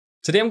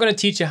Today I'm going to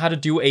teach you how to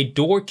do a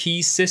door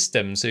key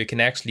system so you can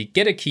actually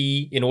get a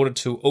key in order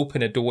to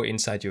open a door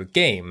inside your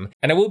game.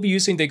 And I will be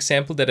using the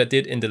example that I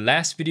did in the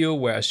last video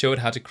where I showed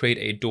how to create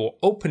a door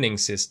opening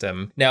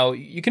system. Now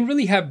you can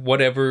really have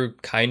whatever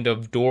kind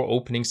of door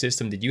opening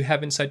system that you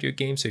have inside your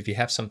game. So if you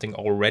have something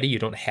already, you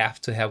don't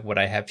have to have what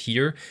I have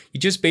here.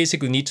 You just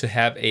basically need to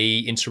have a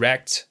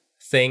interact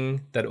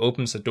thing that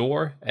opens a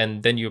door,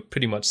 and then you're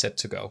pretty much set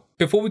to go.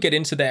 Before we get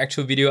into the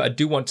actual video, I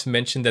do want to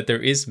mention that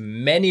there is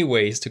many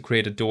ways to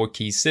create a door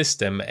key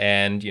system,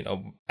 and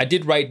I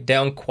did write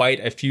down quite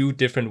a few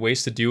different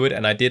ways to do it,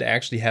 and I did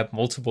actually have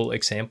multiple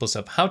examples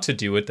of how to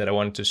do it that I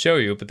wanted to show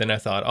you, but then I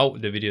thought, oh,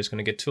 the video is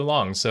going to get too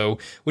long. So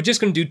we're just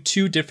going to do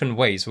two different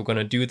ways. We're going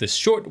to do the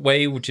short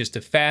way, which is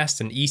the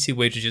fast and easy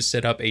way to just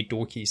set up a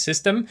door key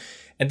system.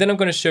 And then I'm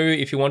going to show you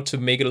if you want to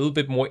make it a little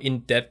bit more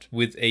in-depth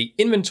with a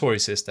inventory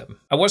system.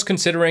 I was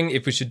considering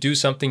if we should do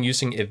something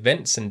using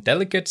events and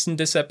delegates in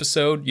this episode.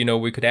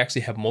 We could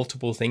actually have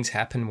multiple things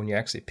happen when you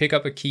actually pick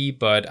up a key,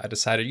 but I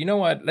decided, you know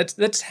what,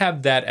 let's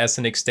have that as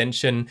an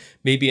extension,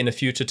 maybe in a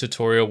future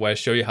tutorial where I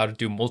show you how to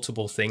do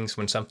multiple things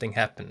when something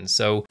happens.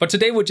 But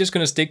today we're just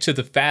going to stick to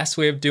the fast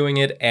way of doing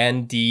it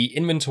and the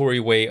inventory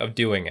way of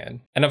doing it.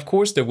 And of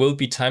course, there will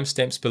be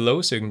timestamps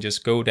below, so you can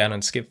just go down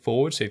and skip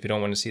forward. So if you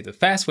don't want to see the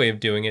fast way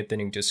of doing it, then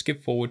you can just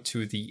skip forward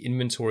to the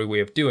inventory way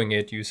of doing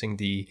it using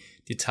the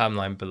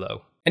timeline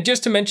below. And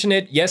just to mention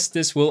it, yes,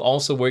 this will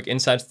also work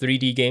inside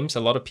 3D games. A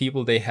lot of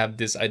people, they have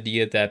this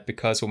idea that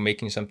because we're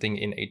making something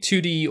in a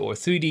 2D or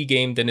 3D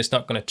game, then it's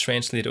not going to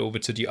translate over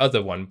to the other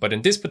one. But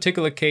in this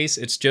particular case,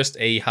 it's just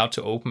a how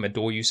to open a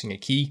door using a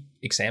key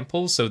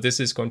example. So this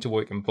is going to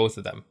work in both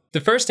of them.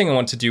 The first thing I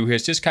want to do here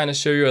is just kind of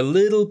show you a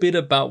little bit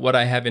about what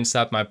I have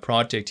inside my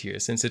project here,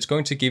 since it's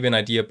going to give you an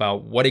idea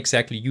about what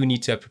exactly you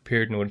need to have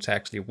prepared in order to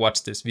actually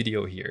watch this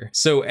video here.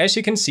 So as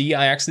you can see,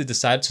 I actually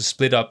decided to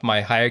split up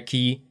my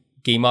hierarchy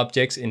game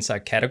objects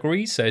inside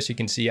categories. So as you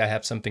can see, I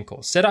have something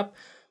called setup,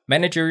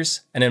 managers,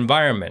 and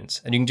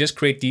environment. And you can just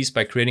create these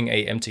by creating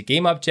a empty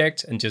game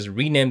object and just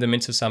rename them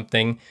into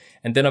something.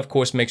 And then of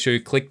course, make sure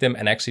you click them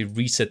and actually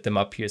reset them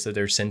up here so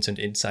they're centered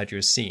inside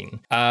your scene.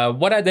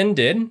 What I then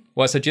did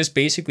was I just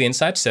basically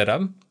inside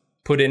setup,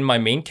 put in my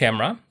main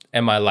camera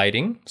and my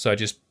lighting. So I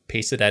just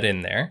pasted that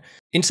in there.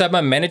 Inside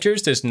my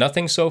managers, there's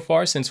nothing so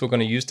far, since we're going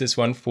to use this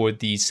one for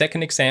the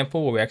second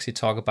example where we actually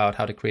talk about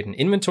how to create an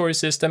inventory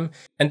system.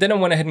 And then I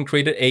went ahead and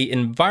created a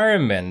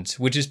environment,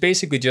 which is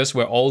basically just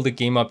where all the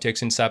game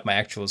objects inside my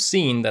actual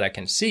scene that I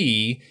can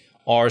see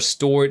are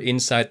stored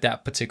inside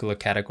that particular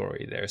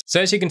category there. So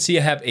as you can see,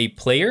 I have a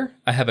player,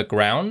 I have a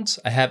ground,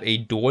 I have a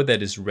door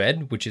that is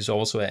red, which is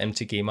also an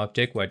empty game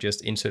object where I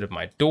just inserted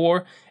my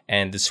door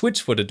and the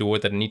switch for the door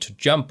that I need to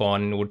jump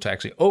on in order to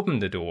actually open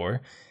the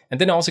door. And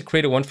then I also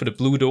created one for the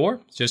blue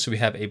door, just so we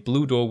have a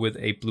blue door with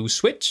a blue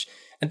switch.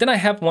 And then I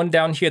have one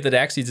down here that I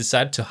actually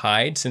decided to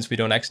hide since we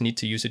don't actually need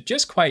to use it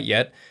just quite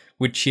yet,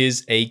 which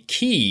is a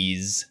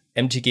keys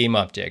empty game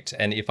object.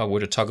 And if I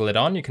were to toggle it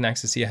on, you can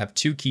actually see I have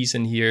two keys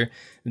in here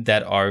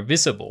that are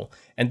visible.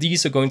 And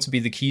these are going to be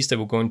the keys that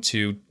we're going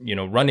to,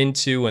 run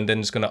into, and then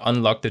it's going to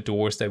unlock the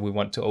doors that we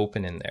want to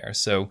open in there.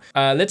 So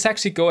let's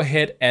actually go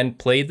ahead and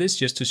play this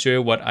just to show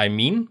you what I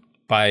mean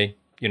by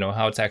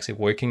how it's actually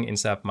working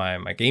inside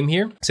my game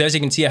here. So as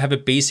you can see, I have a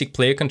basic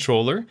player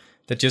controller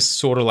that just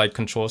sort of like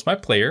controls my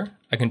player.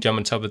 I can jump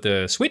on top of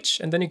the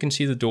switch and then you can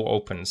see the door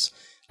opens.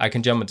 I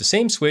can jump on the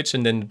same switch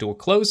and then the door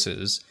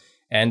closes.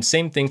 And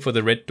same thing for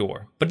the red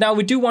door. But now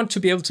we do want to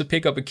be able to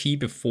pick up a key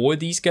before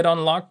these get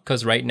unlocked,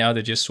 because right now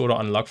they're just sort of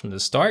unlocked from the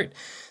start.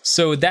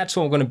 So that's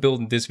what we're going to build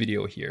in this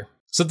video here.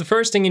 So the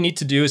first thing you need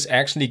to do is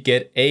actually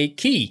get a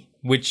key,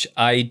 which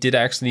I did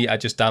actually. I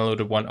just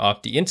downloaded one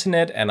off the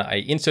internet and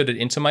I inserted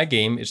it into my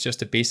game. It's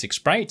just a basic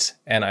sprite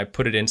and I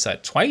put it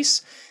inside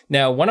twice.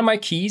 Now, one of my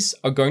keys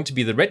are going to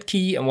be the red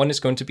key and one is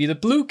going to be the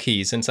blue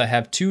key, since I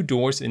have two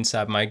doors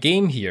inside my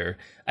game here.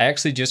 I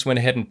actually just went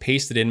ahead and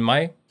pasted in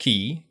my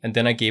key and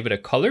then I gave it a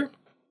color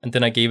and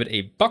then I gave it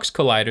a box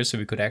collider so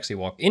we could actually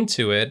walk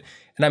into it,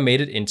 and I made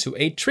it into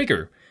a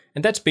trigger.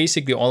 And that's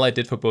basically all I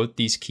did for both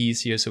these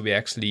keys here. So we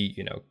actually,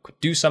 could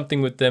do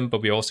something with them,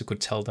 but we also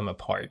could tell them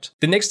apart.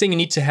 The next thing you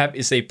need to have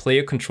is a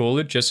player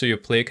controller, just so your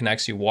player can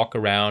actually walk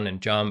around and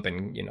jump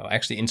and,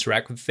 actually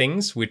interact with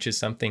things, which is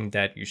something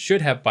that you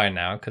should have by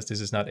now, because this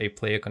is not a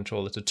player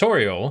controller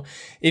tutorial.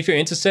 If you're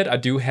interested, I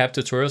do have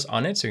tutorials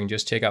on it. So you can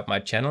just check out my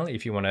channel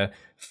if you want to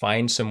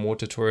find some more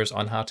tutorials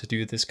on how to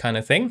do this kind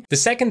of thing. The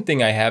second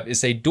thing I have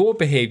is a door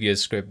behavior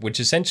script, which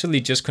essentially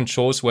just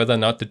controls whether or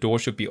not the door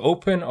should be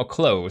open or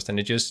closed. And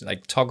it just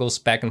like toggles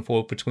back and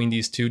forth between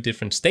these two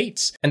different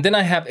states. And then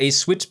I have a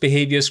switch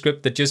behavior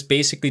script that just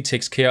basically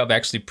takes care of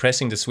actually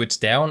pressing the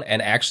switch down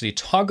and actually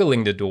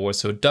toggling the door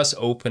so it does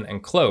open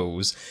and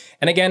close.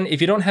 And again,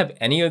 if you don't have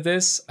any of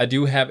this, I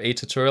do have a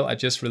tutorial I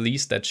just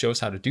released that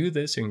shows how to do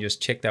this. You can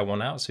just check that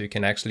one out so you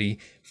can actually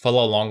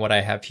follow along what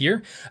I have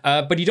here.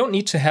 But you don't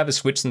need to have a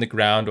switch in the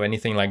ground or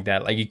anything like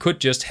that. Like you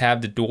could just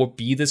have the door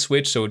be the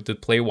switch so the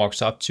player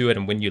walks up to it,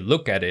 and when you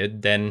look at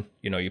it, then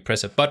you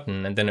press a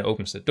button and then it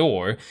opens the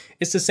door.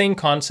 It's the same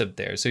concept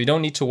there. So you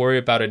don't need to worry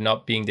about it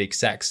not being the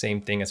exact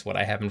same thing as what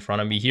I have in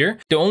front of me here.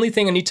 The only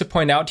thing I need to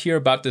point out here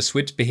about the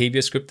switch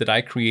behavior script that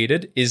I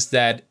created is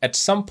that at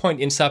some point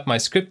inside my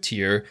script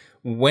here,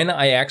 when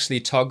I actually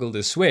toggle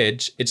the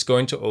switch, it's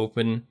going to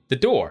open the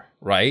door,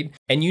 right?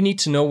 And you need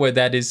to know where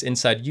that is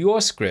inside your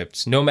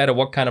script, no matter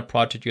what kind of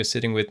project you're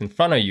sitting with in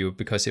front of you,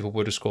 because if I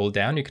were to scroll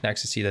down, you can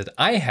actually see that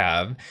I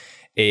have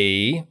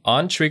a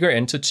on trigger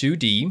enter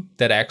 2D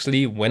that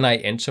actually, when I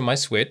enter my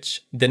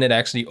switch, then it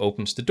actually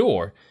opens the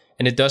door.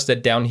 And it does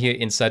that down here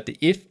inside the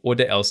if or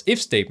the else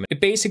if statement. It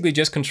basically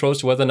just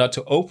controls whether or not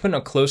to open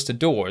or close the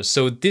door.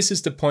 So this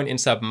is the point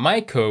inside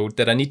my code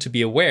that I need to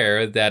be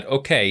aware that,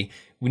 okay,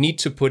 we need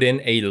to put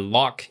in a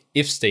lock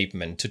if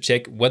statement to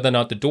check whether or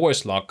not the door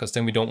is locked, because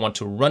then we don't want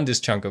to run this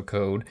chunk of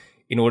code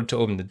in order to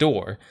open the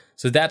door.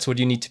 So that's what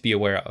you need to be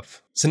aware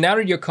of. So now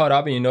that you're caught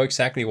up and you know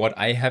exactly what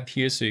I have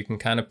here, so you can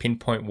kind of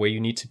pinpoint where you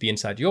need to be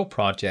inside your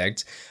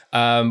project.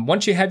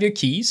 Once you have your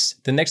keys,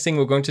 the next thing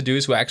we're going to do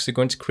is we're actually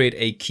going to create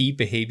a key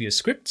behavior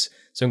script.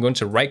 So I'm going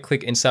to right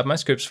click inside my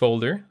scripts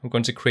folder. I'm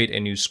going to create a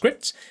new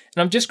script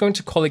and I'm just going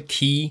to call it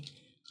key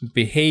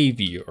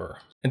behavior.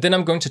 And then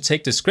I'm going to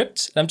take the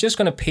script and I'm just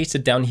going to paste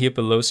it down here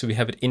below so we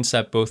have it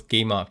inside both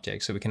game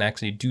objects. So we can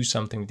actually do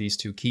something with these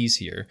two keys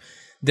here.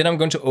 Then I'm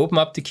going to open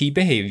up the key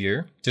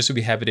behavior just so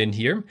we have it in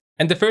here.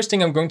 And the first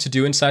thing I'm going to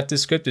do inside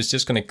this script is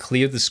just going to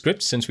clear the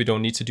script since we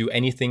don't need to do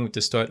anything with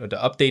the start or the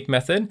update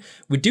method.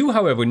 We do,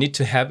 however, need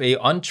to have a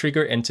on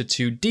trigger enter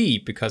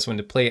 2D because when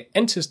the player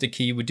enters the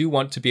key, we do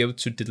want to be able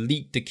to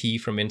delete the key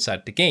from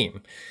inside the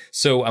game.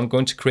 So I'm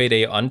going to create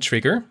a on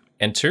trigger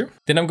enter.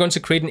 Then I'm going to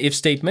create an if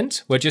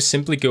statement where I just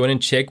simply go in and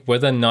check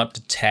whether or not the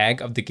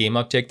tag of the game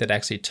object that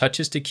actually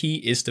touches the key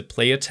is the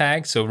player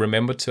tag. So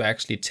remember to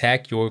actually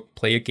tag your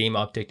player game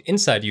object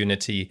inside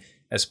Unity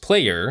as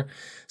player.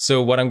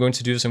 So what I'm going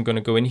to do is I'm going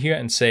to go in here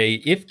and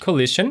say if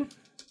collision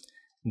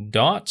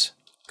dot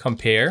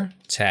compare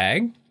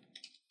tag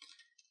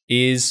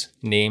is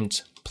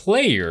named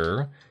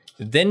player,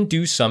 then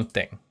do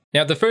something.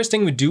 Now, the first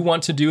thing we do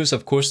want to do is,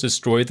 of course,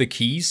 destroy the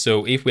key.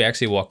 So if we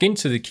actually walk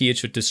into the key, it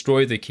should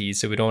destroy the key.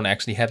 So we don't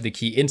actually have the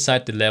key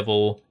inside the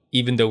level,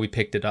 even though we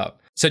picked it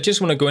up. So I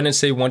just want to go in and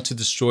say we want to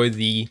destroy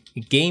the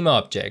game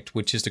object,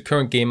 which is the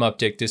current game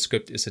object this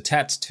script is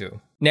attached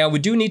to. Now, we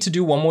do need to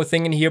do one more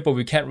thing in here, but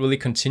we can't really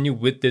continue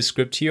with this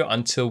script here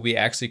until we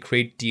actually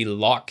create the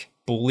lock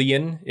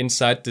boolean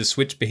inside the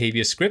switch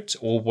behavior script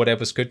or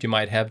whatever script you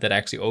might have that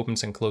actually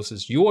opens and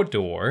closes your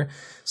door.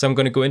 So I'm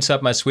going to go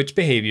inside my switch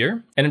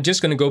behavior and I'm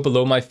just going to go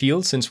below my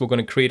field since we're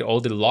going to create all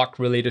the lock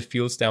related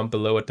fields down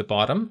below at the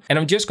bottom. And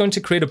I'm just going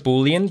to create a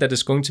boolean that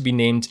is going to be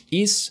named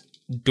is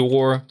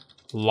door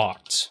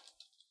locked.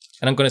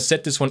 And I'm going to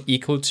set this one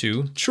equal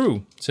to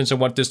true since I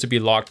want this to be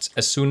locked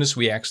as soon as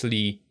we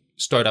actually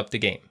start up the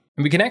game.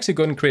 And we can actually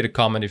go and create a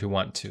comment if you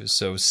want to.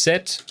 So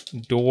set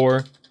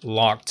door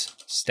locked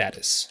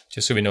status,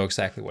 just so we know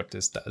exactly what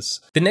this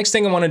does. The next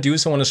thing I want to do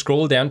is I want to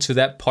scroll down to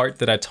that part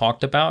that I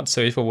talked about.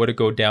 So if I were to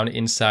go down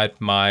inside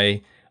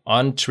my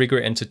on trigger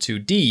enter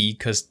 2D,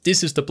 because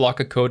this is the block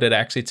of code that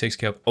actually takes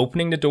care of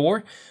opening the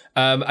door.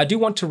 I do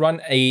want to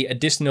run a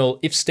additional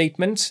if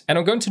statement, and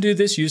I'm going to do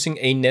this using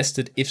a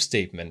nested if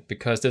statement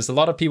because there's a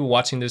lot of people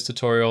watching this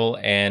tutorial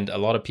and a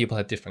lot of people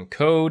have different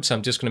codes. So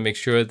I'm just going to make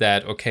sure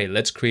that, okay,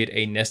 let's create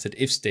a nested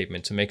if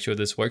statement to make sure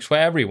this works for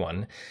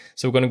everyone.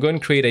 So we're going to go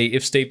and create a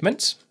if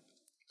statement.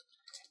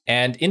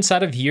 And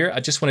inside of here, I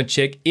just want to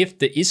check if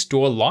the is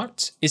door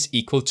locked is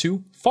equal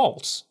to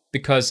false,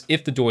 because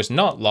if the door is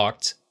not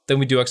locked, then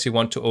we do actually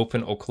want to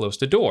open or close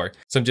the door.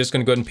 So I'm just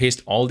going to go ahead and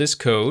paste all this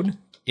code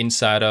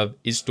inside of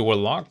is door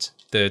locked,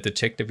 the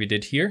check that we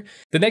did here.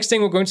 The next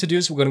thing we're going to do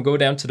is we're going to go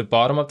down to the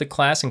bottom of the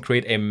class and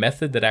create a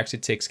method that actually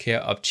takes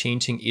care of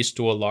changing is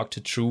door locked to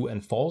true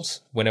and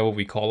false whenever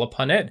we call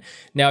upon it.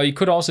 Now you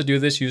could also do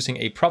this using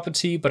a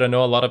property, but I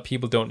know a lot of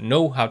people don't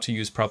know how to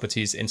use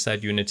properties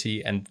inside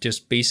Unity and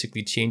just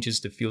basically changes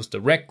the fields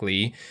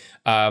directly.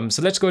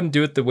 So let's go ahead and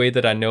do it the way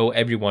that I know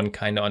everyone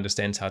kind of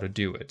understands how to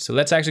do it. So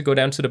let's actually go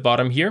down to the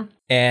bottom here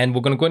and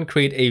we're going to go ahead and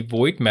create a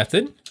void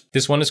method.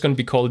 This one is going to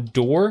be called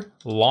door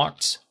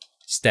locked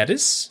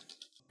status.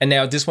 And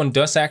now this one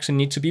does actually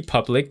need to be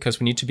public because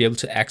we need to be able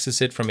to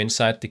access it from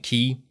inside the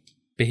key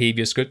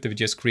behavior script that we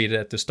just created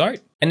at the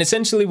start. And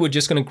essentially, we're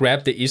just going to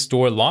grab the is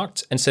door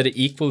locked and set it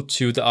equal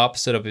to the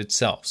opposite of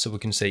itself. So we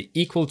can say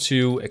equal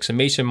to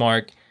exclamation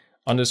mark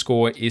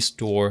underscore is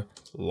door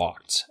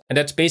locked. And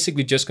that's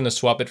basically just going to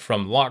swap it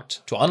from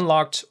locked to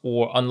unlocked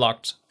or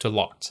unlocked to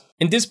locked.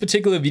 In this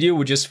particular video,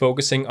 we're just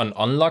focusing on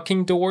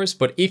unlocking doors,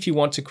 but if you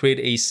want to create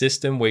a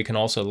system where you can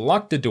also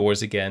lock the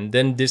doors again,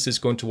 then this is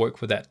going to work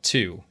for that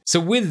too. So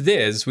with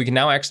this, we can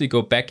now actually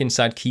go back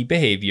inside key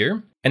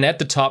behavior. And at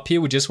the top here,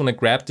 we just want to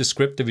grab the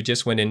script that we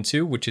just went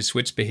into, which is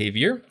switch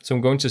behavior. So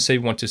I'm going to say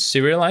we want to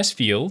serialize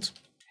field,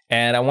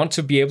 and I want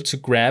to be able to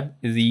grab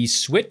the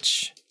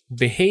switch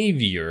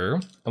behavior,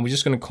 and we're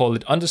just going to call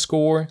it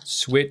underscore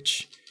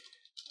switch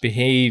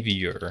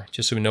behavior,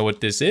 just so we know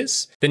what this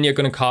is. Then you're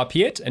going to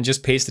copy it and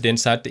just paste it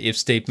inside the if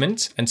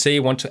statement and say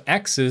you want to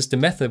access the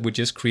method we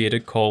just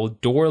created called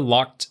door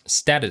locked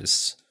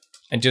status,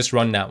 and just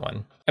run that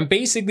one. And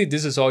basically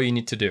this is all you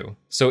need to do.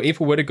 So if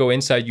we were to go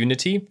inside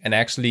Unity and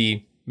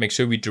actually make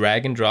sure we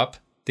drag and drop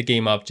the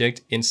game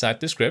object inside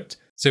the script.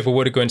 So if we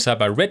were to go inside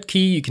my red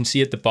key, you can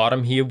see at the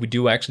bottom here, we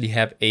do actually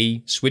have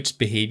a switch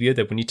behavior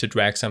that we need to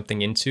drag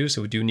something into.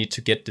 So we do need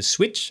to get the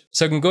switch.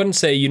 So I can go ahead and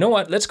say, you know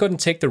what, let's go ahead and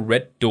take the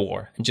red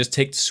door and just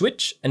take the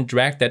switch and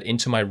drag that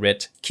into my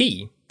red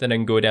key. Then I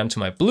can go down to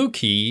my blue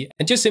key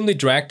and just simply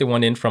drag the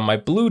one in from my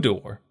blue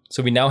door.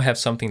 So we now have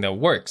something that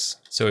works.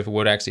 So if we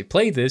were to actually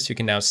play this, you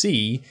can now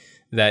see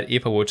that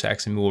if I were to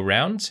actually move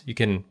around, you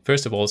can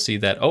first of all see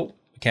that, oh,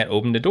 we can't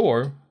open the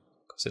door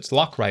because it's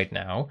locked right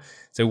now.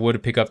 So if we were to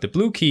pick up the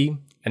blue key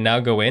and now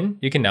go in,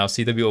 you can now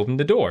see that we opened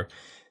the door.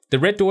 The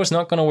red door is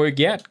not going to work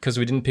yet because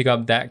we didn't pick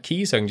up that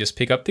key. So I can just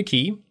pick up the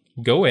key,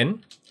 go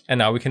in, and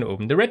now we can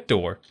open the red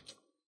door.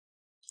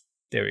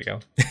 There we go.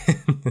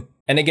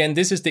 And again,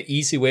 this is the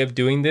easy way of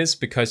doing this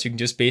because you can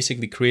just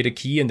basically create a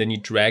key and then you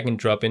drag and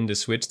drop in the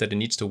switch that it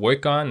needs to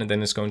work on, and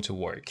then it's going to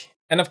work.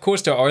 And of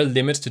course, there are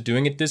limits to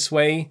doing it this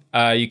way.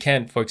 You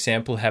can't, for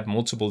example, have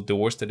multiple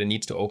doors that it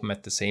needs to open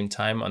at the same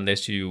time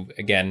unless you,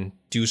 again,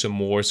 do some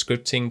more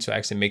scripting to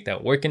actually make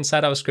that work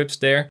inside our scripts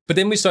there. But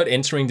then we start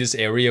entering this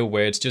area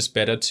where it's just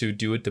better to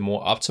do it the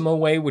more optimal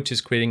way, which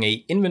is creating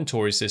an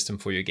inventory system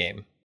for your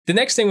game. The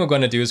next thing we're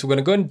going to do is we're going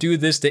to go and do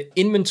this the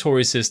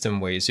inventory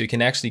system way. So you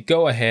can actually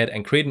go ahead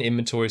and create an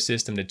inventory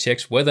system that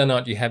checks whether or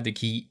not you have the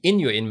key in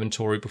your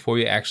inventory before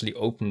you actually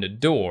open the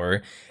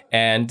door.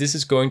 And this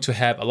is going to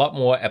have a lot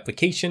more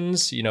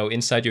applications,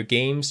 inside your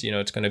games.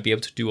 It's going to be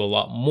able to do a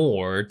lot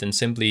more than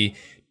simply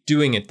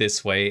doing it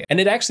this way.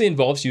 And it actually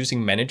involves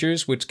using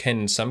managers, which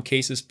can in some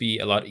cases be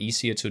a lot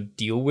easier to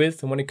deal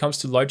with when it comes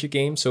to larger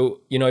games.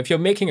 So, if you're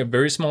making a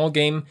very small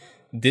game,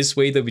 this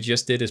way that we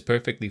just did is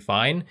perfectly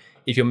fine.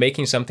 If you're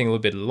making something a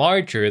little bit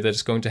larger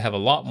that's going to have a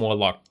lot more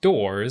locked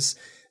doors,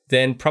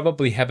 then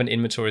probably have an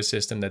inventory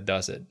system that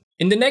does it.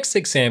 In the next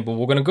example,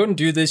 we're going to go and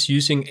do this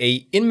using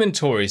a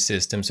inventory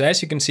system. So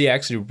as you can see, I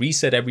actually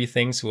reset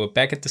everything. So we're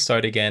back at the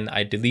start again.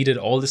 I deleted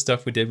all the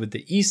stuff we did with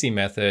the easy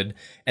method.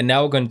 And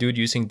now we're going to do it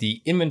using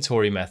the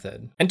inventory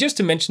method. And just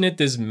to mention it,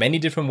 there's many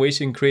different ways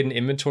you can create an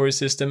inventory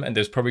system. And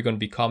there's probably going to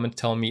be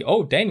comments telling me,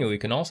 oh, Daniel, you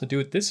can also do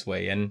it this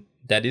way. And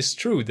that is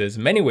true. There's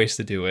many ways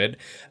to do it.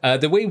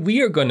 The way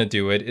we are going to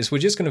do it is we're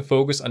just going to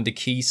focus on the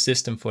key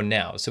system for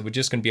now. So we're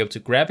just going to be able to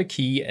grab a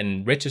key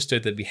and register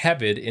that we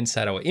have it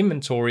inside our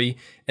inventory.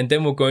 And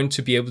then we're going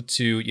to be able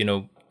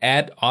to,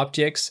 add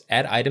objects,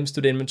 add items to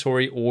the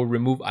inventory, or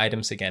remove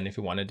items again if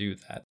you want to do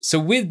that. So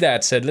with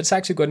that said, let's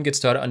actually go ahead and get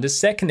started on the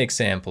second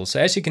example. So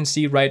as you can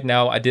see right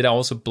now, I did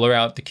also blur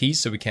out the keys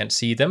so we can't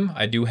see them.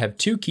 I do have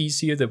two keys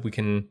here that we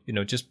can,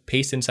 just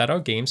paste inside our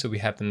game so we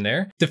have them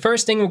there. The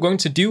first thing we're going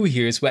to do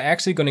here is we're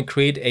actually going to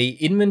create a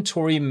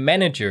inventory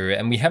manager,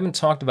 and we haven't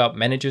talked about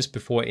managers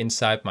before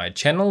inside my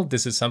channel.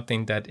 This is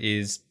something that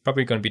is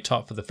probably going to be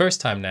taught for the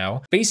first time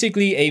now.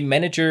 Basically, a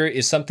manager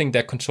is something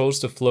that controls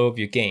the flow of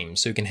your game.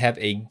 So you can have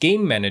a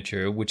game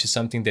manager, which is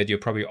something that you're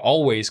probably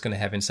always going to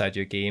have inside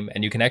your game.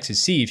 And you can actually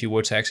see if you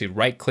were to actually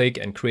right click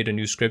and create a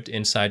new script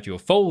inside your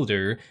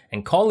folder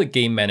and call it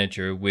game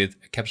manager with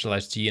a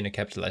capitalized G and a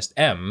capitalized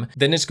M,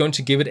 then it's going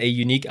to give it a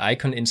unique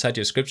icon inside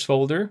your scripts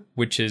folder,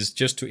 which is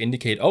just to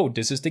indicate, oh,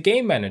 this is the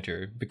game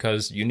manager,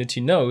 because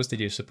Unity knows that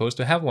you're supposed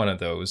to have one of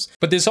those.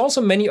 But there's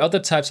also many other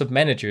types of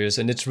managers,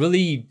 and it's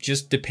really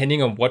just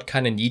depending on what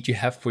kind of need you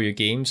have for your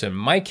games. In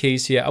my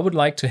case here, I would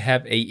like to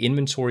have a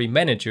inventory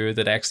manager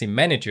that actually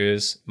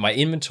manages my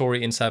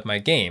inventory inside my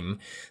game.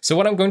 So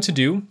what I'm going to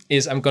do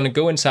is I'm going to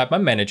go inside my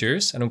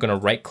managers and I'm going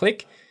to right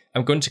click.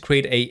 I'm going to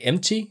create a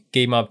empty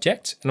game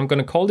object and I'm going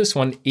to call this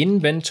one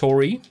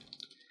inventory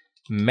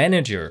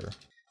manager.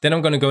 Then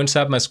I'm going to go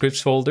inside my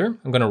scripts folder.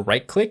 I'm going to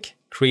right click,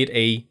 create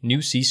a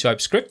new C#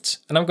 script,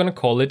 and I'm going to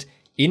call it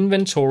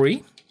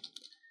inventory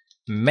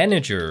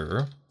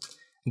manager.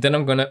 Then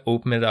I'm going to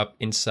open it up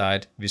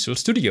inside Visual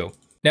Studio.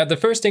 Now, the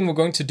first thing we're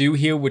going to do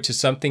here, which is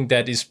something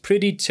that is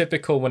pretty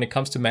typical when it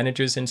comes to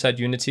managers inside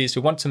Unity, is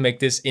we want to make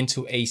this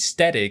into a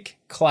static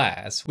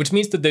class, which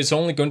means that there's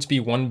only going to be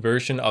one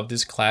version of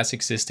this class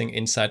existing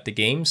inside the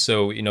game.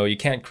 So, you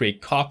can't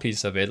create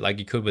copies of it like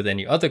you could with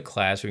any other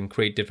class. You can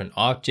create different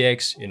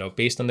objects,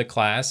 based on the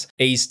class.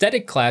 A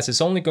static class is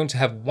only going to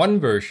have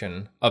one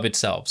version of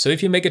itself. So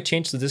if you make a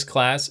change to this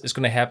class, it's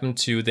going to happen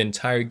to the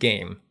entire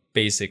game,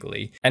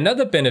 basically.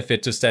 Another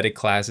benefit to static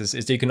classes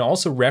is that you can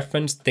also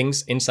reference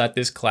things inside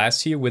this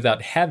class here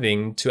without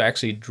having to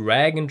actually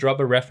drag and drop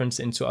a reference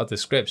into other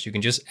scripts. You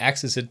can just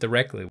access it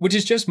directly, which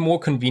is just more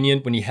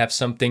convenient when you have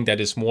something that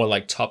is more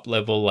like top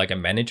level, like a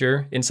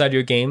manager inside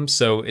your game.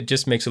 So it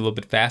just makes it a little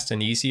bit faster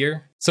and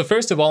easier. So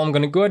first of all, I'm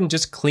going to go ahead and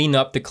just clean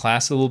up the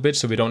class a little bit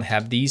so we don't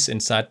have these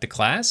inside the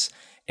class.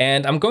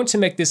 And I'm going to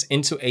make this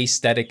into a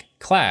static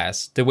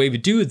class. The way we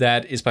do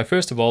that is by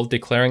first of all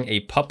declaring a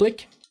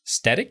public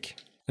static.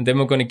 And then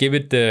we're going to give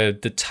it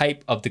the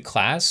type of the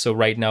class. So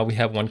right now we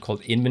have one called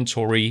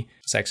inventory.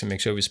 Let's actually make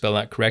sure we spell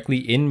that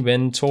correctly.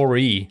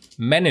 Inventory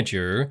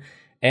manager.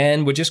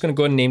 And we're just going to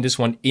go ahead and name this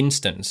one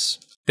instance.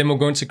 Then we're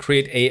going to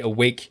create a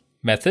awake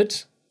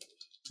method,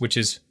 which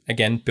is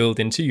again built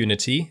into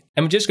Unity.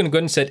 And we're just going to go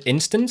ahead and set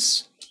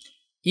instance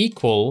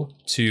equal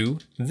to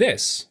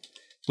this,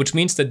 which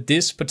means that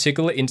this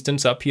particular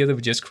instance up here that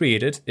we just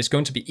created is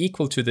going to be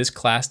equal to this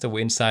class that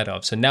we're inside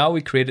of. So now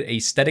we created a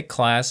static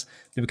class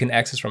that we can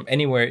access from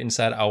anywhere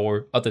inside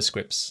our other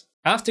scripts.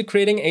 After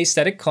creating a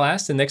static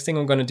class, the next thing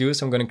I'm going to do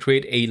is I'm going to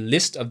create a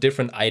list of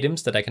different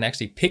items that I can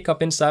actually pick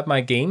up inside my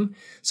game.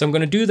 So I'm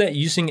going to do that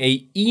using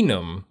a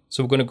enum.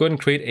 So we're going to go ahead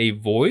and create a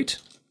void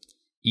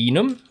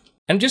enum.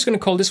 I'm just going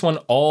to call this one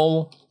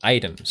all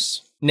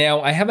items.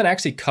 Now, I haven't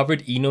actually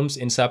covered enums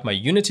inside my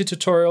Unity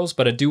tutorials,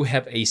 but I do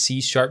have a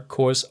C#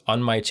 course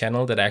on my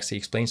channel that actually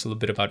explains a little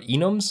bit about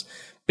enums.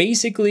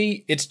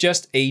 Basically, it's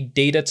just a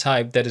data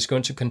type that is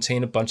going to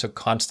contain a bunch of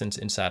constants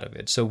inside of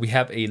it. So we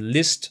have a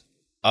list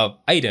of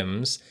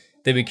items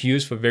that we can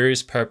use for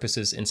various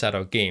purposes inside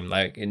our game.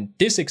 Like in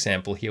this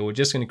example here, we're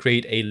just going to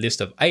create a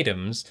list of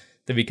items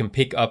that we can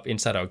pick up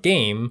inside our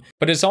game.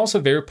 But it's also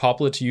very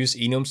popular to use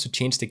enums to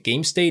change the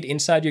game state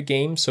inside your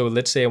game. So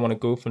let's say I want to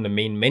go from the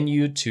main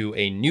menu to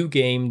a new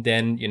game,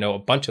 then, you know, a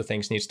bunch of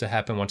things needs to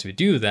happen once we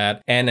do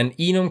that. And an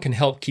enum can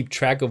help keep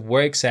track of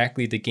where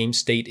exactly the game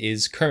state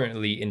is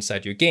currently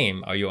inside your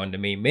game. Are you on the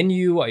main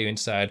menu? Are you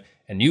inside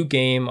a new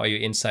game? Are you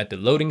inside the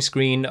loading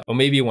screen? Or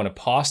maybe you want to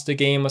pause the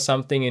game or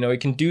something. You know, you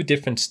can do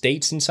different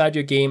states inside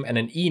your game, and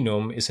an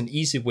enum is an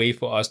easy way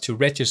for us to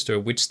register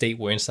which state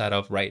we're inside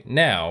of right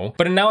now.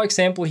 But in our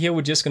example here,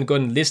 we're just going to go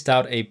and list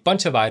out a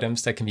bunch of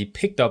items that can be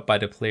picked up by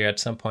the player at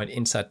some point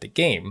inside the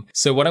game.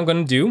 So what I'm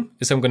going to do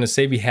is I'm going to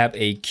say we have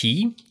a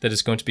key that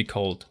is going to be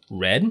called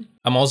red.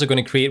 I'm also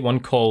going to create one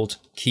called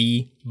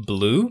key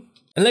blue.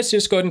 And let's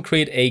just go ahead and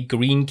create a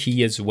green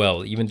key as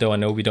well, even though I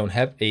know we don't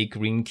have a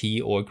green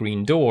key or a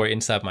green door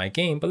inside my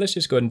game, but let's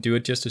just go ahead and do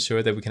it just to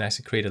show that we can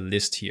actually create a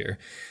list here.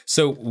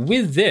 So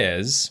with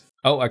this,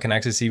 oh, I can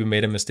actually see we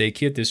made a mistake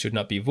here. This should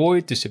not be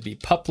void, this should be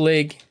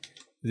public.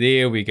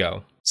 There we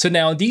go. So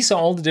now these are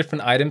all the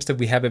different items that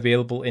we have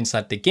available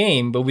inside the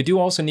game, but we do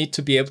also need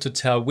to be able to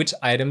tell which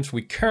items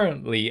we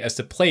currently, as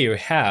the player,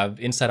 have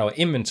inside our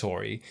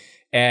inventory.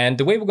 And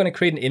the way we're going to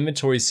create an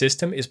inventory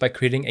system is by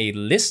creating a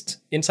list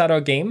inside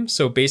our game.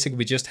 So basically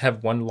we just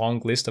have one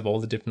long list of all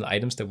the different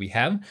items that we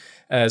have.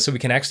 So we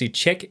can actually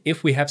check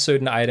if we have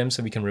certain items,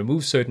 and we can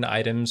remove certain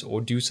items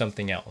or do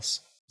something else.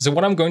 So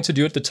what I'm going to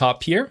do at the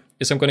top here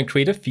is I'm going to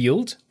create a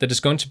field that is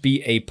going to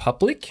be a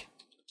public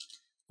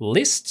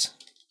list.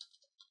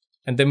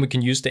 And then we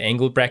can use the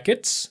angle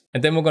brackets.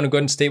 And then we're going to go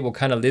ahead and state what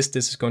kind of list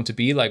this is going to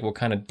be, like what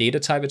kind of data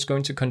type it's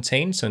going to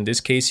contain. So in this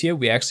case here,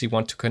 we actually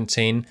want to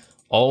contain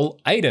all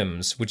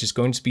items, which is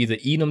going to be the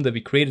enum that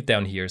we created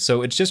down here.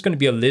 So it's just going to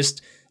be a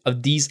list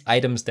of these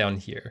items down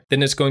here.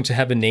 Then it's going to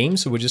have a name.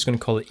 So we're just going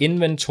to call it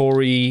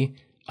inventory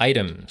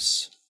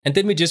items. And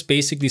then we just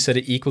basically set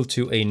it equal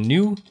to a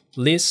new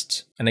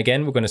list. And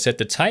again, we're going to set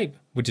the type,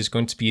 which is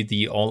going to be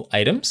the all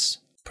items,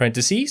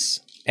 parentheses,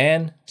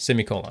 and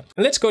semicolon.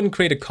 And let's go ahead and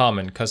create a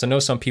comment, because I know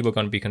some people are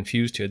going to be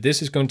confused here.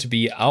 This is going to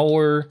be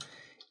our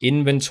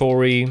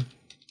inventory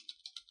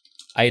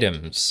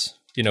items.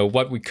 You know,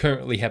 what we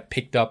currently have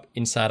picked up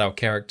inside our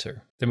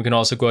character. Then we can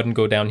also go ahead and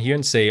go down here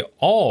and say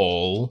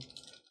all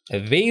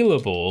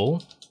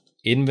available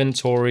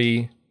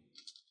inventory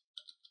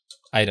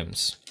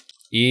items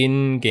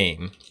in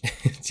game,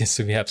 just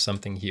so we have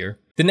something here.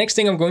 The next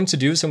thing I'm going to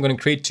do is I'm going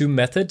to create two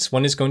methods.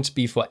 One is going to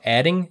be for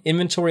adding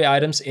inventory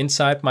items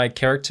inside my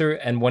character,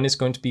 and one is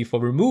going to be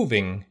for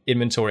removing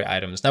inventory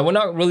items. Now, we're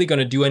not really going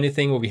to do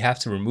anything where we have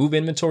to remove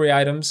inventory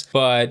items,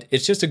 but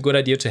it's just a good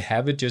idea to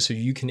have it just so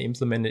you can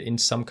implement it in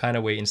some kind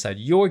of way inside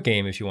your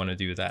game if you want to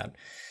do that.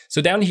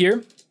 So down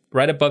here,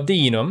 right above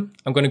the enum,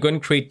 I'm going to go ahead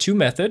and create two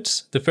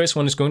methods. The first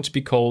one is going to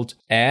be called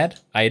add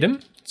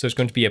item. So it's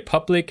going to be a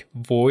public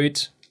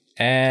void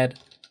add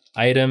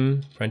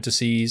item,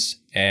 parentheses,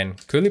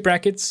 and curly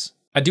brackets.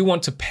 I do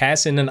want to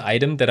pass in an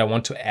item that I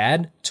want to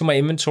add to my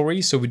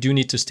inventory. So we do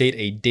need to state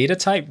a data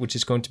type, which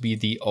is going to be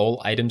the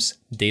all items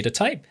data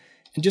type.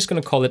 I'm just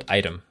going to call it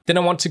item. Then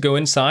I want to go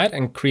inside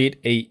and create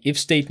a if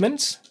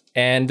statement.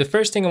 And the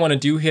first thing I want to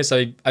do here is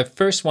I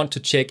first want to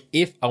check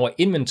if our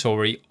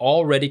inventory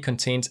already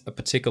contains a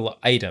particular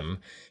item.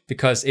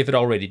 Because if it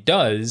already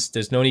does,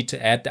 there's no need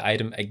to add the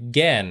item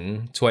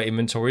again to our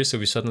inventory. So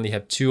we suddenly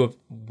have two of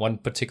one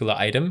particular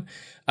item.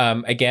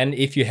 Again,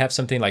 if you have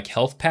something like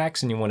health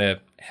packs and you want to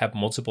have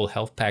multiple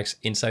health packs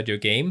inside your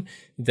game,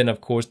 then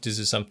of course this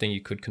is something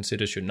you could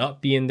consider should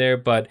not be in there.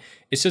 But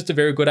it's just a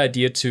very good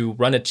idea to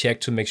run a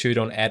check to make sure you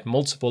don't add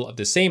multiple of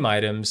the same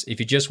items if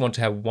you just want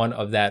to have one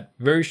of that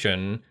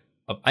version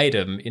of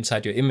item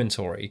inside your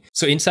inventory.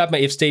 So inside my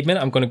if statement,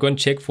 I'm going to go and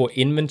check for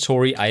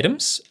inventory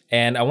items.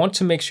 And I want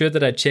to make sure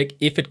that I check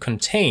if it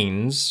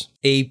contains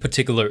a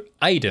particular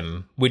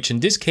item, which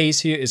in this case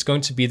here is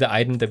going to be the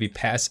item that we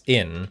pass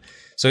in.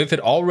 So if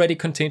it already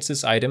contains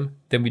this item,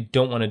 then we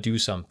don't want to do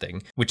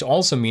something, which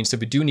also means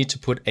that we do need to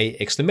put a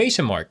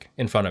exclamation mark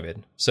in front of it.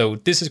 So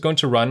this is going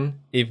to run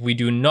if we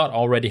do not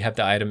already have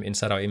the item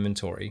inside our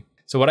inventory.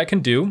 So what I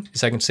can do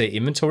is I can say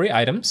inventory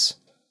items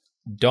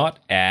dot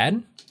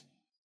add,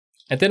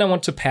 and then I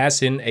want to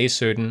pass in a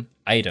certain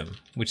item,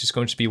 which is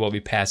going to be what we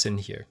pass in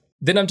here.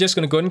 Then I'm just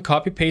going to go and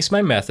copy paste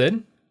my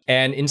method.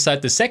 And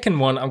inside the second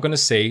one, I'm going to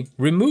say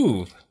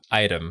remove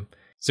item.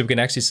 So we can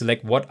actually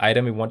select what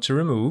item we want to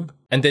remove.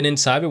 And then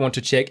inside we want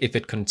to check if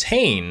it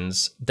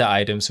contains the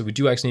item. So we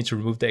do actually need to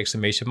remove the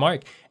exclamation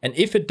mark. And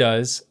if it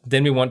does,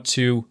 then we want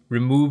to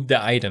remove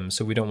the item.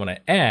 So we don't want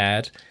to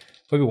add,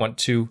 but we want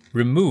to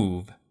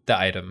remove the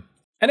item.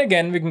 And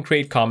again, we can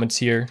create comments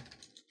here.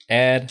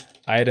 Add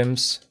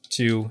items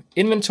to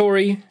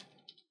inventory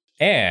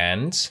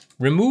and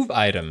remove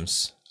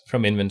items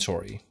from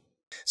inventory.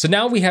 So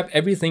now we have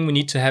everything we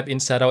need to have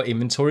inside our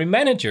inventory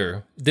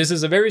manager. This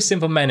is a very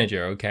simple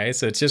manager, okay?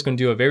 So it's just going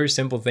to do a very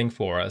simple thing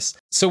for us.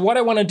 So what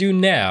I want to do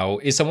now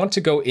is I want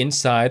to go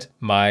inside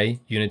my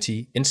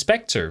Unity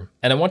inspector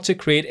and I want to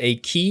create a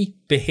key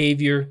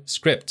behavior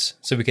script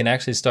so we can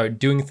actually start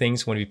doing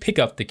things when we pick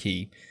up the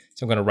key.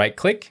 So I'm going to right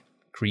click,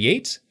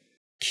 create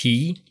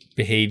key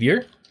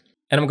behavior.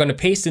 And I'm going to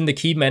paste in the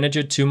key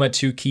manager to my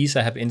two keys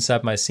I have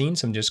inside my scene.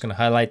 So I'm just going to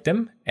highlight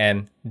them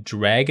and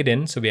drag it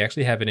in. So we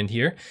actually have it in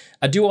here.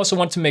 I do also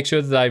want to make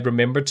sure that I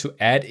remember to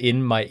add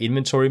in my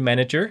inventory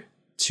manager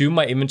to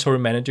my inventory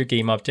manager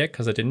game object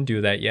because I didn't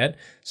do that yet.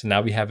 So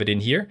now we have it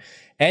in here.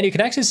 And you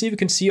can actually see, we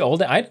can see all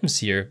the items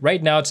here.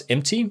 Right now it's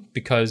empty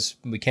because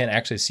we can't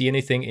actually see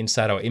anything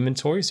inside our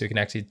inventory. So you can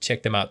actually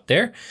check them out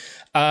there.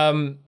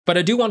 But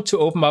I do want to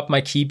open up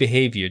my key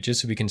behavior just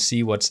so we can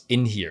see what's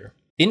in here.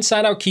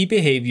 Inside our key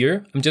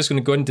behavior, I'm just going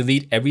to go ahead and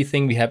delete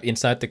everything we have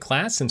inside the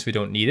class since we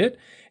don't need it.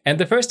 And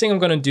the first thing I'm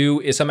going to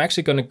do is I'm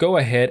actually going to go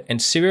ahead and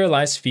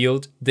serialize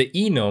field the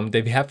enum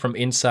that we have from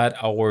inside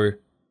our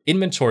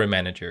inventory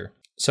manager.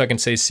 So I can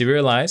say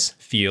serialize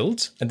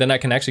field, and then I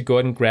can actually go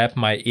ahead and grab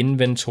my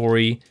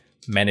inventory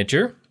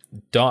manager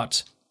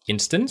dot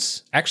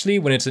instance. Actually,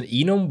 when it's an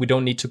enum, we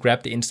don't need to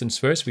grab the instance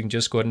first. We can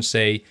just go ahead and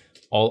say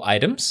all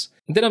items.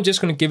 And then I'm just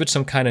going to give it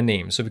some kind of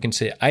name. So we can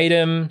say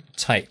item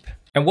type.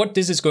 And what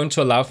this is going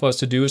to allow for us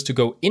to do is to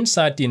go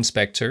inside the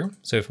inspector.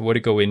 So if we were to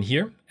go in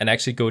here and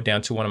actually go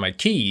down to one of my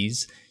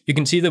keys, you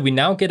can see that we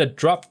now get a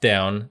drop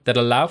down that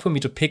allows for me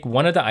to pick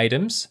one of the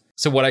items.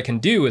 So what I can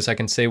do is I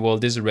can say, well,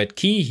 there's a red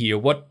key here.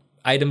 What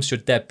item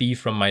should that be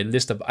from my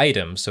list of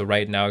items? So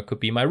right now it could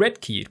be my red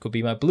key. It could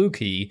be my blue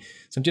key.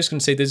 So I'm just going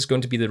to say this is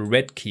going to be the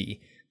red key.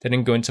 Then I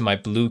can go into my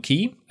blue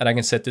key and I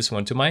can set this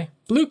one to my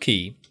blue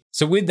key.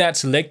 So with that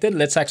selected,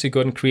 let's actually go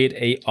ahead and create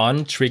a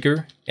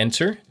onTrigger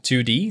enter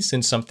 2D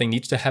since something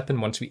needs to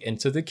happen once we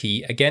enter the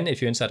key. Again,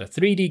 if you're inside a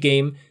 3D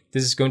game,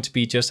 this is going to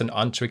be just an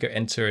onTrigger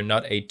enter,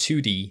 not a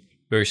 2D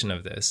version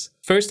of this.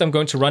 First, I'm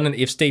going to run an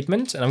if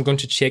statement and I'm going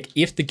to check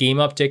if the game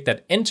object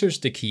that enters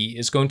the key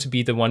is going to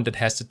be the one that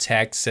has the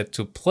tag set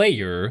to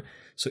player.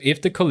 So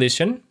if the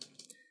collision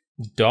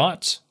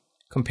dot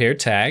compare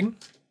tag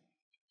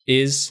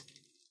is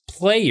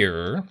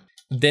player,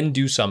 then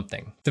do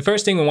something. The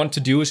first thing we want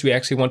to do is we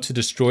actually want to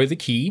destroy the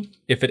key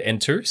if it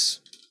enters.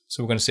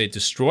 So we're going to say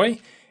destroy,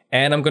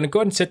 and I'm going to go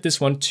ahead and set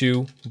this one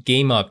to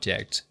game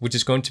object, which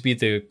is going to be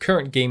the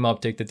current game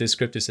object that this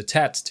script is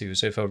attached to.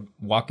 So if I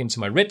walk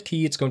into my red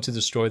key, it's going to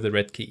destroy the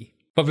red key.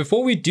 But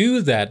before we do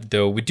that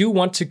though, we do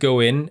want to go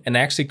in and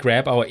actually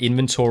grab our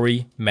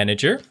inventory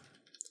manager.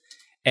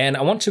 And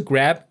I want to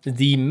grab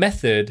the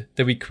method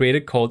that we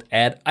created called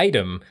add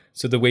item.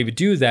 So the way we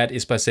do that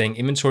is by saying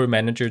inventory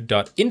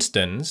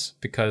manager.instance,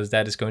 because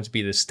that is going to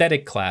be the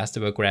static class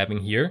that we're grabbing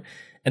here.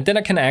 And then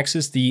I can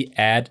access the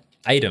add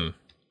item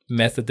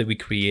method that we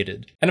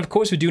created. And of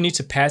course, we do need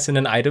to pass in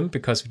an item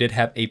because we did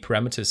have a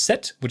parameter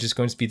set, which is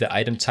going to be the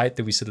item type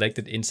that we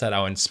selected inside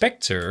our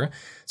inspector.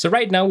 So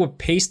right now we're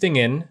pasting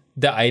in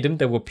the item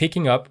that we're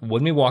picking up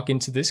when we walk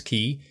into this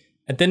key.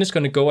 And then it's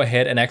going to go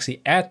ahead and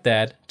actually add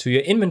that to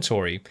your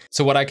inventory.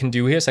 So what I can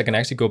do here is I can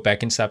actually go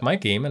back inside my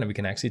game and we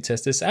can actually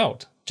test this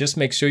out. Just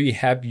make sure you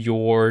have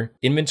your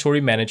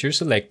inventory manager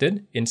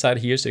selected inside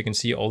here so you can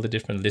see all the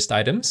different list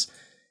items.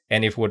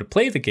 And if we were to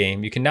play the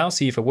game, you can now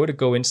see if I were to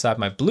go inside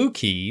my blue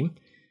key,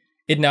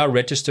 it now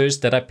registers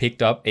that I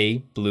picked up a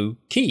blue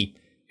key.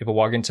 If I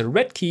walk into the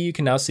red key, you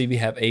can now see we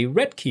have a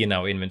red key in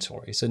our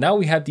inventory. So now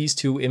we have these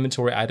two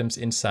inventory items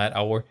inside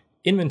our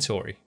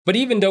inventory. But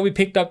even though we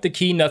picked up the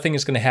key, nothing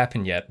is going to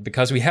happen yet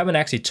because we haven't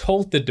actually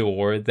told the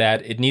door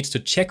that it needs to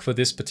check for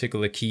this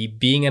particular key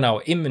being in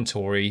our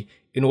inventory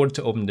in order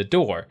to open the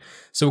door.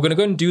 So we're going to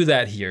go and do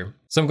that here.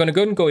 So I'm going to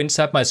go and go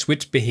inside my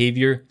switch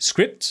behavior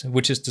script,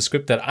 which is the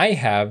script that I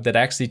have that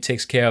actually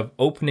takes care of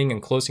opening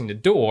and closing the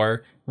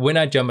door when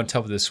I jump on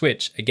top of the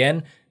switch.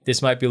 Again,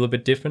 This might be a little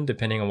bit different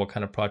depending on what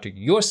kind of project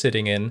you're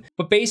sitting in,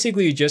 but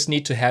basically you just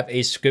need to have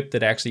a script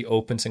that actually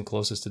opens and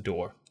closes the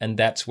door. And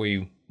that's where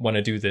you want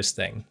to do this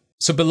thing.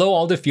 So below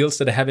all the fields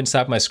that I have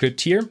inside my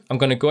script here, I'm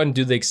going to go ahead and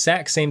do the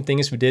exact same thing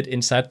as we did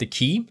inside the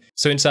key.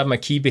 So inside my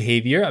key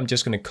behavior, I'm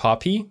just going to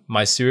copy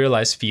my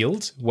serialized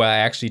field where I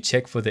actually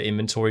check for the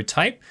inventory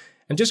type.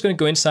 I'm just going to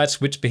go inside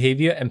switch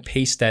behavior and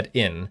paste that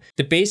in.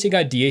 The basic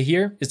idea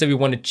here is that we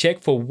want to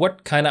check for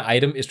what kind of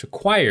item is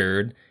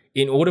required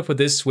in order for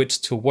this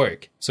switch to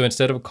work. So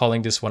instead of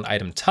calling this one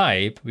item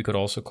type, we could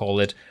also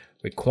call it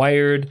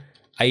required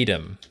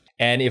item.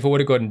 And if I were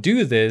to go ahead and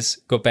do this,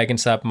 go back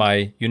inside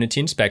my Unity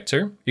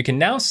inspector, you can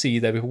now see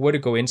that if we were to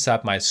go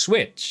inside my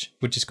switch,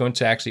 which is going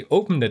to actually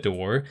open the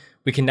door,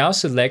 we can now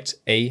select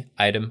a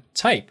item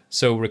type.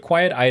 So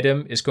required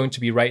item is going to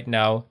be right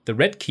now the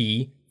red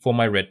key for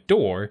my red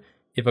door.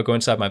 If I go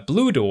inside my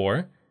blue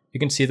door, you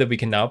can see that we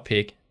can now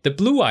pick the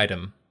blue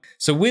item.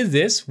 So with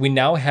this, we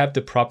now have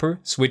the proper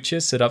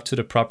switches set up to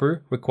the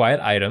proper required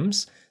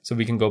items. So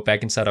we can go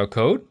back inside our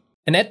code.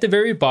 And at the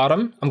very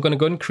bottom, I'm going to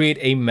go and create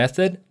a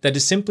method that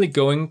is simply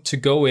going to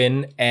go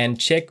in and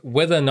check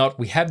whether or not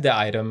we have the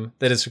item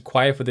that is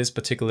required for this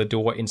particular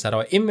door inside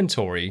our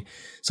inventory.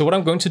 So what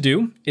I'm going to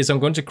do is I'm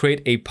going to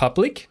create a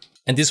public,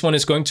 and this one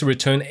is going to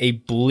return a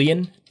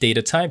Boolean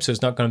data type. So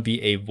it's not going to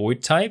be a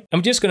void type.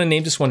 I'm just going to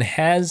name this one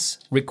has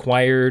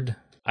required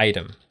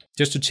item,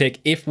 just to check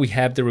if we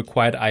have the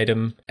required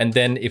item. And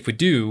then if we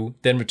do,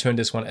 then return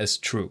this one as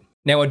true.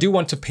 Now I do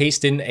want to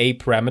paste in a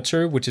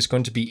parameter, which is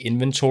going to be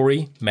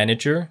inventory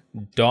manager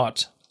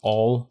dot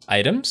all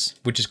items,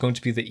 which is going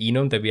to be the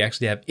enum that we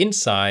actually have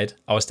inside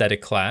our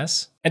static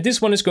class. And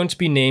this one is going to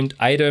be named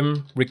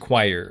item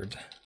required.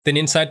 Then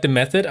inside the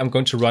method, I'm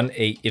going to run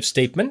a if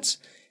statement.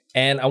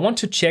 And I want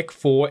to check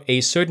for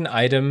a certain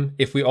item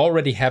if we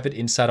already have it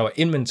inside our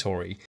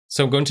inventory.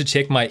 So I'm going to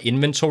check my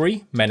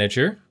inventory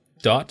manager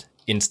dot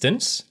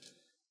instance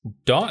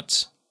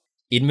dot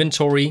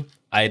inventory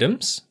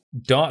items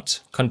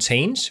dot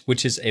contains,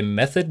 which is a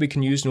method we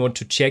can use in order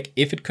to check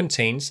if it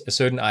contains a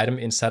certain item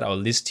inside our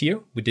list here.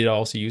 We did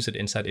also use it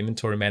inside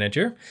inventory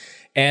manager.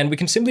 And we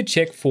can simply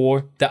check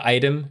for the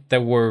item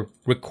that we're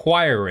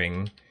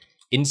requiring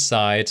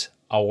inside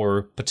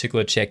our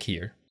particular check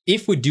here.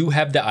 If we do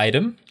have the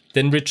item,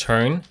 then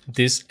return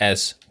this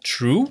as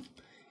true.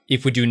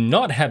 If we do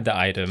not have the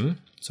item,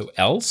 so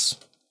else,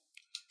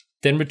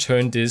 then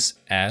return this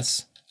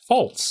as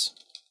false.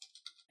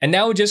 And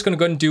now we're just going to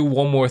go and do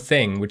one more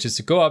thing, which is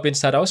to go up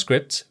inside our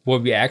script where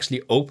we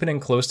actually open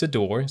and close the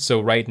door. So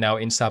right now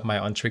inside my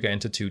onTrigger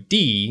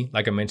enter2D,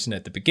 like I mentioned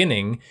at the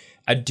beginning,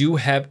 I do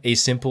have a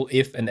simple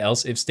if and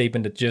else if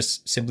statement that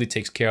just simply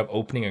takes care of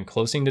opening and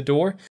closing the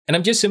door. And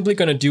I'm just simply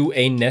going to do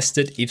a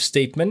nested if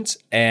statement.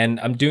 And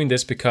I'm doing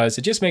this because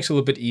it just makes it a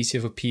little bit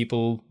easier for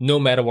people, no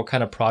matter what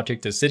kind of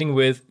project they're sitting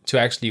with, to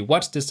actually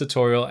watch this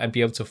tutorial and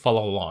be able to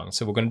follow along.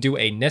 So we're going to do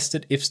a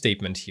nested if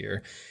statement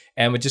here.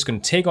 And we're just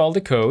going to take all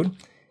the code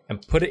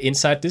and put it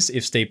inside this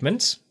if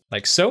statement,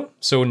 like so.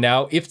 So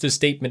now if the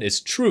statement is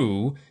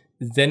true,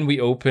 then we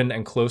open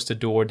and close the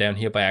door down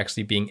here by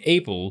actually being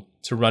able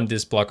to run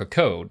this block of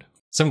code.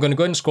 So I'm going to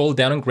go ahead and scroll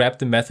down and grab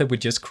the method we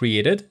just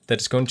created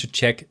that is going to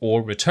check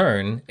or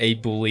return a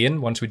Boolean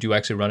once we do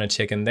actually run a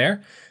check in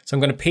there. So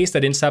I'm going to paste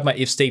that inside my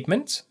if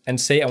statement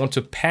and say I want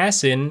to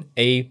pass in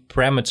a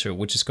parameter,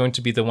 which is going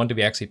to be the one that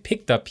we actually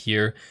picked up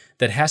here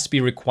that has to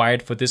be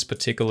required for this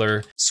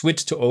particular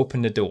switch to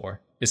open the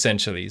door,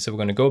 essentially. So we're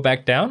going to go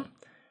back down,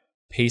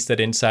 paste that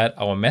inside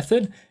our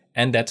method,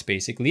 and that's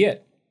basically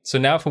it. So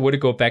now if I were to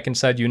go back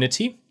inside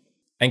Unity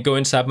and go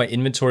inside my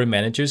inventory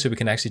manager so we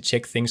can actually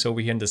check things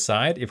over here on the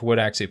side, if we were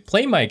to actually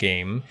play my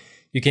game,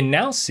 you can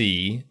now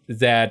see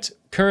that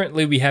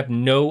currently we have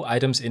no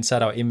items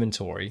inside our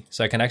inventory.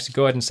 So I can actually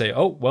go ahead and say,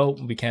 oh, well,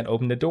 we can't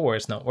open the door,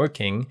 it's not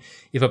working.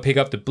 If I pick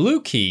up the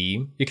blue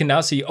key, you can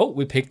now see, oh,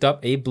 we picked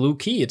up a blue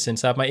key, it's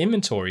inside my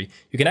inventory.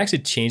 You can actually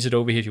change it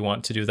over here if you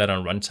want to do that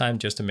on runtime,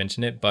 just to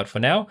mention it. But for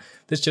now,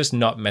 let's just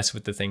not mess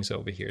with the things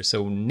over here.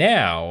 So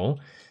now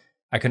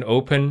I can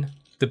open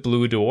the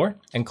blue door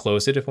and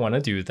close it if I want to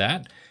do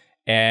that.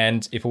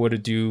 And if I were to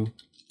do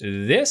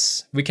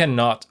this, we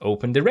cannot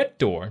open the red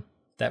door.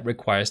 That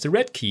requires the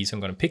red key. So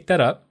I'm going to pick that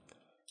up,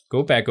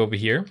 go back over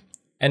here,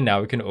 and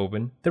now we can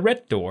open the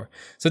red door.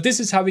 So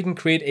this is how we can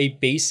create a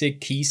basic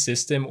key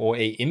system, or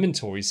a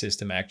inventory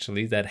system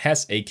actually, that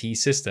has a key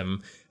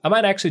system. I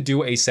might actually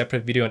do a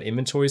separate video on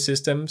inventory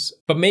systems,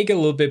 but make it a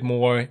little bit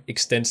more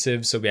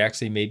extensive so we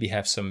actually maybe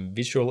have some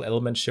visual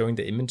elements showing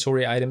the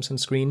inventory items on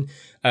screen.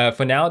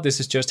 For now, this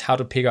is just how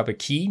to pick up a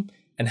key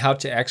and how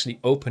to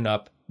actually open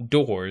up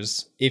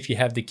doors if you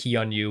have the key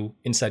on you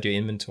inside your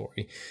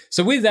inventory.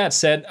 So with that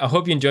said, I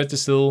hope you enjoyed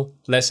this little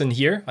lesson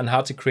here on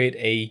how to create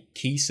a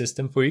key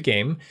system for your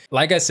game.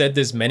 Like I said,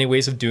 there's many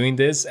ways of doing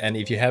this, and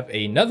if you have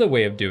another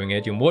way of doing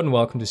it, you're more than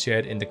welcome to share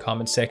it in the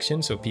comment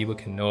section so people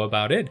can know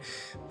about it.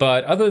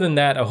 But other than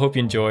that, I hope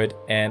you enjoyed,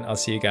 and I'll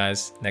see you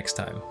guys next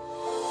time.